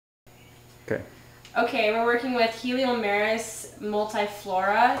Okay. Okay, we're working with Heliomeris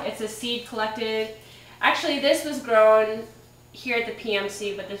multiflora. It's a seed collected. Actually, this was grown here at the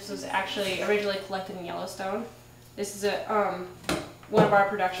PMC, but this was actually originally collected in Yellowstone. This is one of our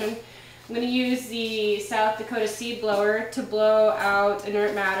production. I'm going to use the South Dakota seed blower to blow out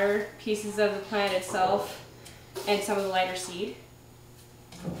inert matter, pieces of the plant itself, and some of the lighter seed.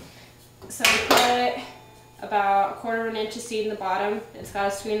 So we put about 1/4 of an inch of seed in the bottom. It's got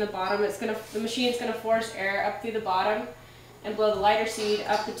a screen in the bottom. The machine's gonna force air up through the bottom and blow the lighter seed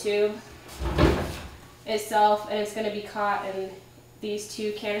up the tube itself, and it's gonna be caught in these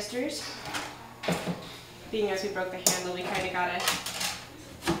 2 canisters. Being as we broke the handle, we kind of gotta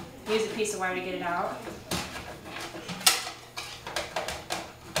use a piece of wire to get it out.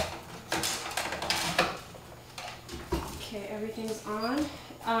 Okay, everything's on.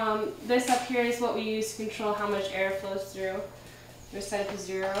 This up here is what we use to control how much air flows through. I'm going to set it to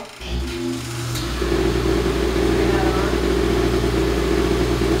 0. Turn that on.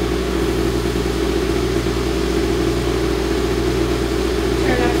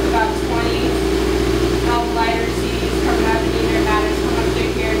 Turn it up to about 20. All the lighter seeds coming out of the inert matter come up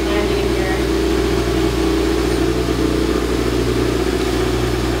through here and landing in here.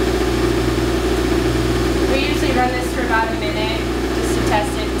 We usually run this for about a minute.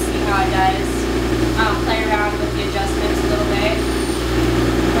 Test it and see how it does. Play around with the adjustments a little bit.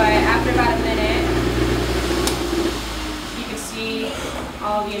 But after about a minute, you can see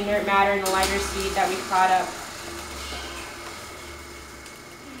all the inert matter and the lighter seed that we caught up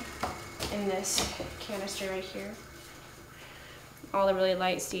in this canister right here. All the really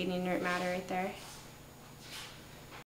light seed and inert matter right there.